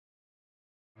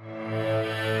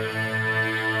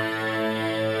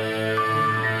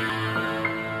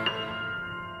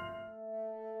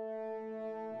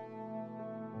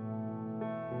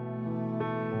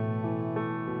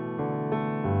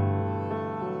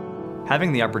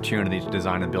Having the opportunity to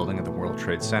design a building at the World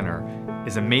Trade Center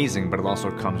is amazing, but it also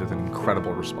comes with an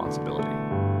incredible responsibility.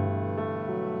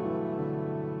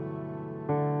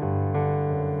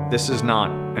 This is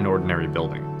not an ordinary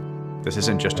building. This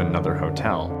isn't just another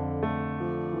hotel.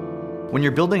 When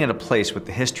you're building at a place with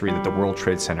the history that the World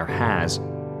Trade Center has,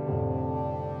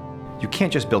 you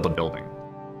can't just build a building.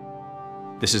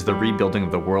 This is the rebuilding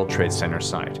of the World Trade Center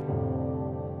site,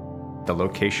 the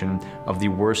location of the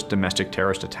worst domestic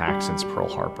terrorist attack since Pearl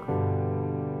Harbor.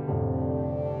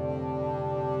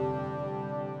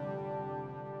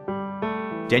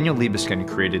 Daniel Libeskind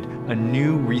created a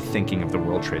new rethinking of the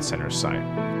World Trade Center site.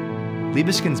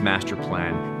 Libeskind's master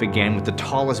plan began with the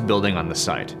tallest building on the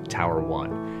site, Tower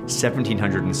 1,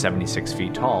 1,776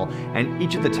 feet tall, and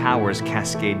each of the towers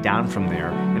cascade down from there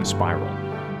in a spiral.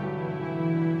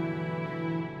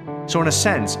 So in a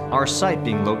sense, our site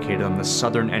being located on the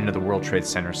southern end of the World Trade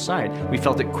Center site, we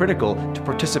felt it critical to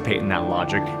participate in that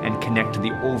logic and connect to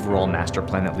the overall master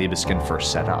plan that Libeskind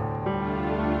first set up.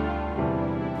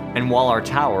 And while our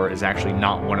tower is actually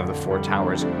not one of the 4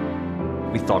 towers,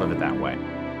 we thought of it that way.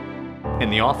 In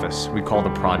the office, we call the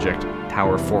project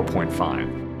Tower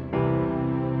 4.5.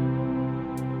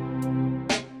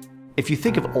 If you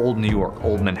think of old New York,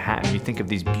 old Manhattan, you think of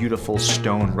these beautiful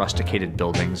stone rusticated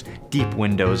buildings, deep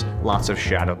windows, lots of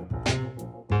shadow.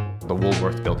 The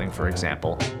Woolworth building, for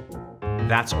example.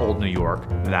 That's old New York,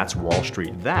 that's Wall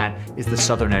Street. That is the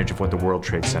southern edge of what the World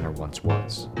Trade Center once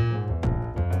was.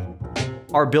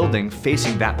 Our building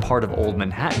facing that part of old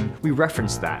Manhattan, we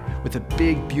reference that with a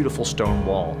big, beautiful stone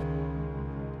wall.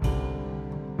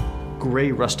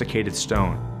 Gray rusticated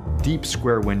stone, deep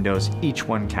square windows, each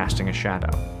one casting a shadow.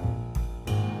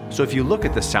 So if you look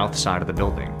at the south side of the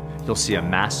building, you'll see a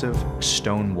massive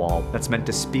stone wall that's meant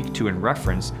to speak to and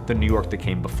reference the New York that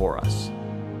came before us.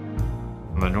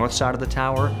 On the north side of the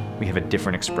tower, we have a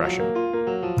different expression.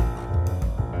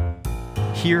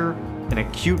 Here, an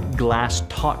acute glass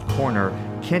taut corner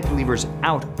cantilevers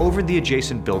out over the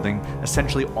adjacent building,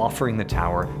 essentially offering the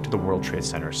tower to the World Trade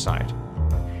Center site.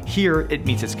 Here, it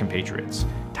meets its compatriots.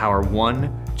 Tower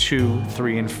 1, 2,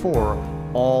 3, and 4,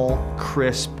 all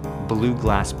crisp blue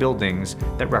glass buildings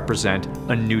that represent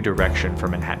a new direction for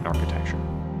Manhattan architecture.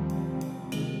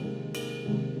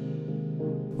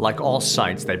 Like all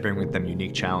sites, they bring with them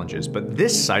unique challenges, but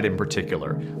this site in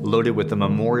particular, loaded with the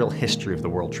memorial history of the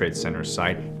World Trade Center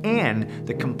site and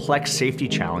the complex safety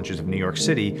challenges of New York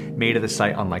City, made of the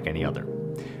site unlike any other.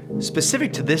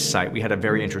 Specific to this site, we had a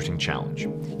very interesting challenge.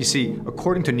 You see,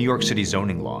 according to New York City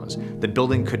zoning laws, the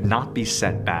building could not be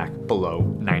set back below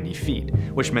 90 feet,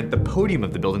 which meant the podium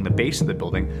of the building, the base of the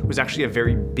building, was actually a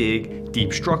very big,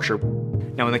 deep structure.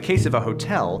 Now, in the case of a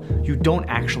hotel, you don't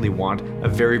actually want a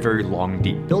very, very long,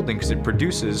 deep building because it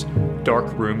produces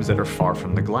dark rooms that are far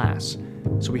from the glass.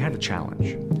 So we had a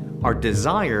challenge. Our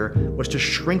desire was to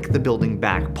shrink the building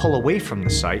back, pull away from the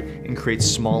site, and create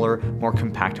smaller, more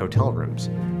compact hotel rooms.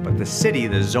 But the city,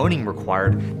 the zoning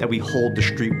required that we hold the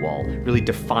street wall, really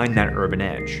define that urban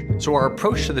edge. So our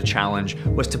approach to the challenge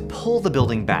was to pull the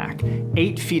building back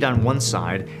 8 feet on one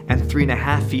side and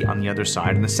 3.5 feet on the other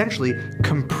side, and essentially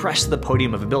compress the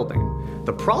podium of a building.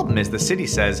 The problem is the city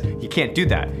says you can't do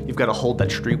that, you've got to hold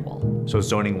that street wall. So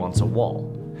zoning wants a wall.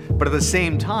 But at the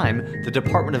same time, the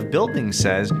Department of Buildings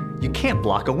says you can't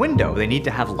block a window. They need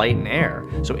to have light and air,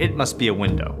 so it must be a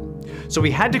window. So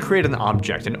we had to create an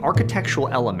object, an architectural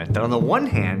element that on the one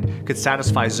hand could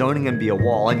satisfy zoning and be a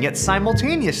wall, and yet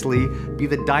simultaneously be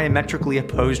the diametrically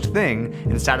opposed thing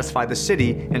and satisfy the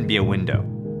city and be a window.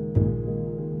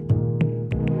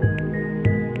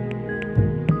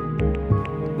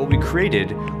 What we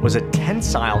created was a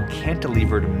tensile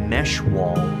cantilevered mesh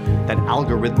wall that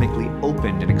algorithmically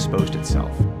opened and exposed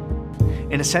itself.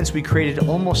 In a sense, we created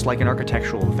almost like an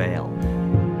architectural veil.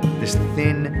 This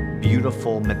thin,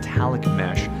 beautiful metallic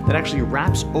mesh that actually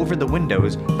wraps over the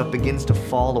windows but begins to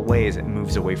fall away as it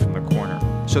moves away from the corner.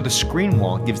 So the screen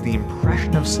wall gives the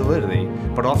impression of solidity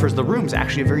but offers the rooms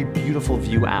actually a very beautiful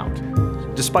view out.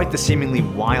 Despite the seemingly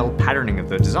wild patterning of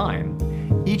the design,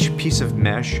 each piece of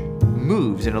mesh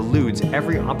moves and eludes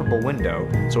every operable window,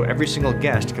 so every single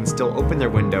guest can still open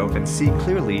their window and see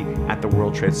clearly at the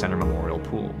World Trade Center memorial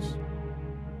pools.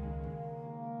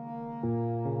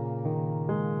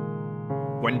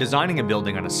 When designing a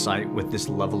building on a site with this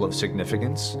level of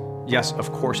significance, yes,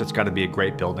 of course it's got to be a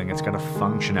great building. It's got to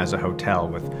function as a hotel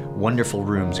with wonderful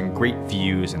rooms and great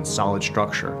views and solid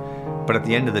structure. But at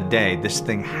the end of the day, this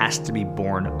thing has to be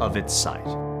born of its site.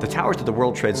 The towers at the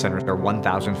World Trade Center are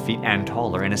 1,000 feet and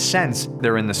taller. In a sense,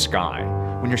 they're in the sky.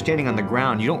 When you're standing on the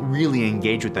ground, you don't really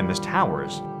engage with them as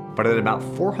towers. But at about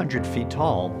 400 feet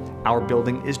tall, our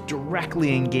building is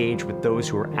directly engaged with those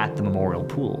who are at the memorial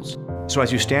pools. So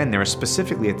as you stand there,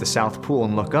 specifically at the South Pool,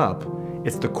 and look up,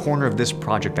 it's the corner of this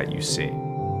project that you see.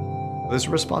 There's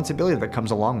a responsibility that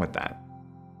comes along with that.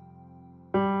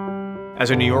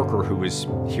 As a New Yorker who was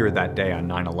here that day on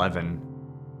 9/11,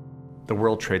 the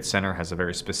World Trade Center has a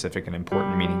very specific and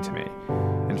important meaning to me.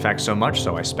 In fact, so much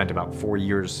so, I spent about 4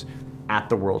 years at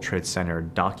the World Trade Center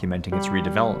documenting its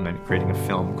redevelopment, creating a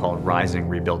film called Rising,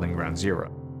 Rebuilding Ground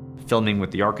Zero. Filming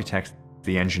with the architects,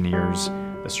 the engineers,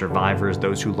 the survivors,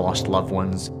 those who lost loved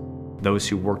ones, those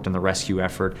who worked on the rescue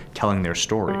effort, telling their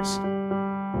stories.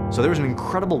 So there was an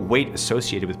incredible weight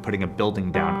associated with putting a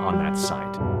building down on that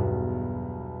site.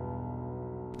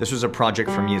 This was a project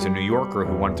for me as a New Yorker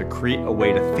who wanted to create a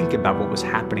way to think about what was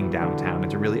happening downtown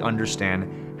and to really understand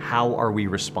how are we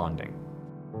responding.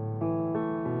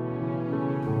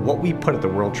 What we put at the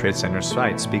World Trade Center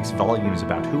site speaks volumes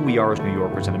about who we are as New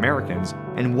Yorkers and Americans,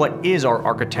 and what is our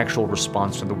architectural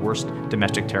response to the worst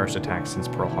domestic terrorist attack since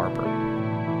Pearl Harbor.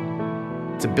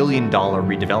 It's a $1 billion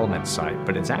redevelopment site,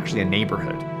 but it's actually a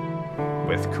neighborhood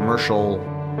with commercial,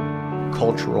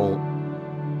 cultural,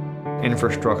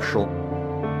 infrastructural,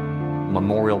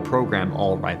 memorial program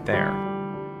all right there.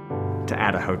 To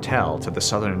add a hotel to the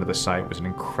southern end of the site was an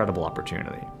incredible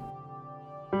opportunity.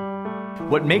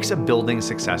 What makes a building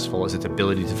successful is its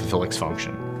ability to fulfill its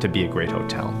function, to be a great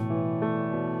hotel.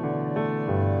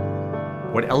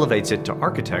 What elevates it to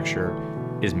architecture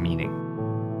is meaning.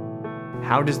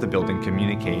 How does the building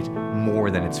communicate more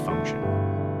than its function?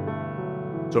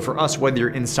 So for us, whether you're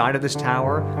inside of this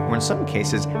tower, or in some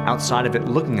cases outside of it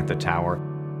looking at the tower,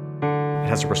 it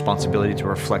has a responsibility to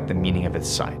reflect the meaning of its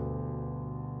site.